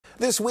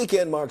This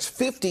weekend marks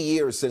 50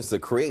 years since the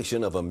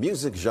creation of a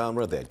music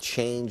genre that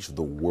changed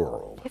the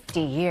world.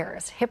 50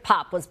 years.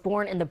 Hip-hop was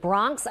born in the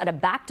Bronx at a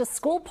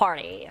back-to-school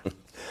party.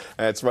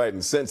 That's right,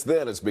 and since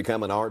then it's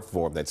become an art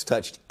form that's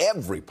touched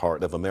every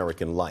part of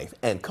American life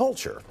and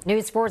culture.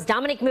 News 4's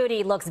Dominique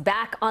Moody looks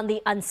back on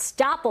the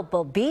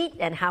unstoppable beat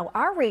and how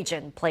our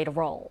region played a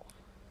role.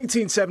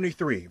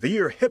 1973, the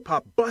year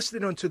hip-hop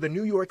busted onto the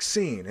New York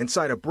scene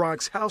inside a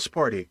Bronx house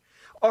party,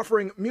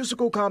 offering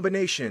musical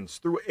combinations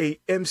through a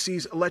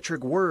MC's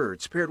electric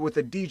words paired with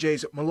a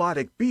DJ's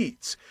melodic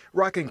beats,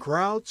 rocking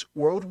crowds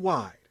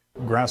worldwide.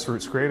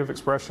 Grassroots creative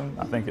expression,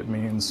 I think it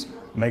means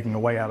making a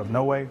way out of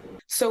no way.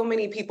 So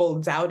many people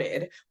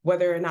doubted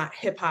whether or not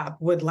hip hop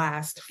would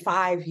last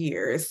 5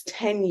 years,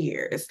 10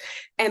 years,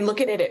 and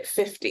look at it at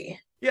 50.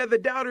 Yeah, the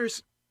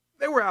doubters,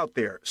 they were out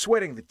there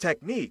sweating the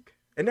technique.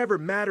 It never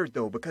mattered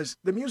though, because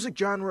the music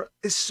genre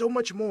is so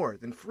much more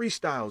than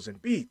freestyles and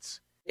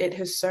beats. It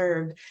has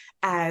served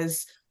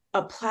as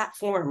a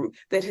platform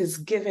that has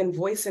given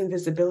voice and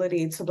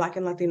visibility to Black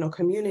and Latino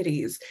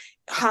communities,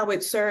 how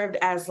it served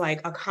as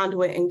like a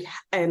conduit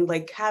and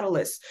like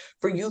catalyst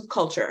for youth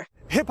culture.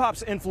 Hip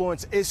hop's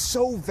influence is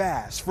so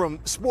vast, from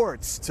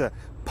sports to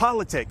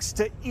politics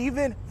to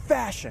even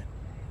fashion.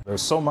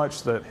 There's so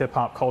much that hip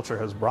hop culture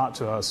has brought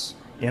to us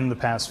in the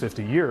past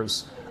 50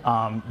 years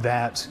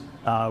that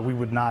we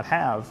would not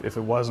have if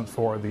it wasn't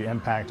for the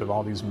impact of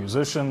all these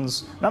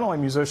musicians, not only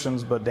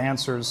musicians, but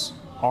dancers,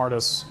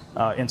 artists,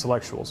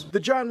 intellectuals.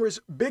 The genre's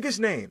biggest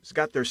names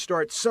got their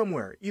start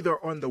somewhere, either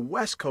on the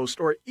West Coast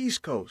or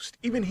East Coast,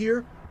 even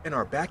here in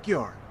our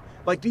backyard,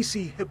 like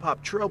DC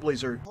hip-hop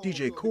trailblazer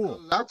DJ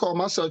Kool. I call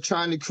myself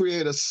trying to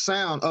create a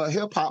sound, a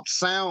hip-hop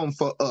sound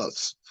for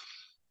us.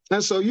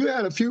 And so you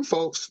had a few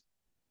folks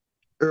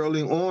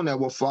early on that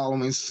were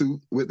following suit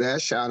with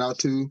that. Shout out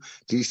to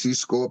DC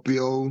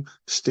Scorpio,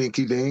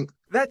 Stinky Dink.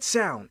 That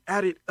sound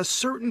added a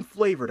certain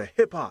flavor to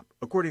hip-hop,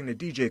 according to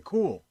DJ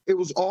Kool. It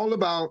was all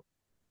about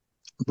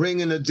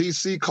bringing the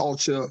DC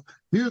culture,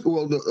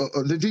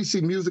 the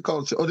DC music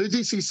culture, or the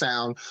DC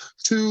sound,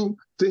 to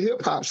the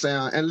hip-hop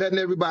sound, and letting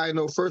everybody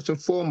know, first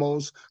and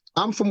foremost,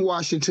 I'm from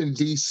Washington,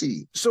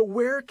 D.C. So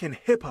where can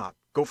hip-hop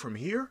go from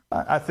here?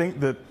 I think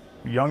that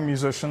young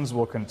musicians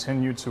will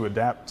continue to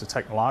adapt to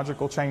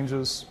technological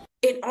changes.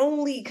 It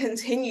only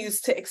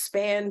continues to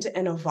expand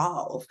and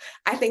evolve.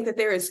 I think that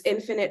there is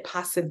infinite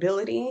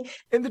possibility.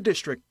 In the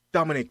district,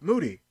 Dominique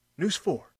Moody, News 4.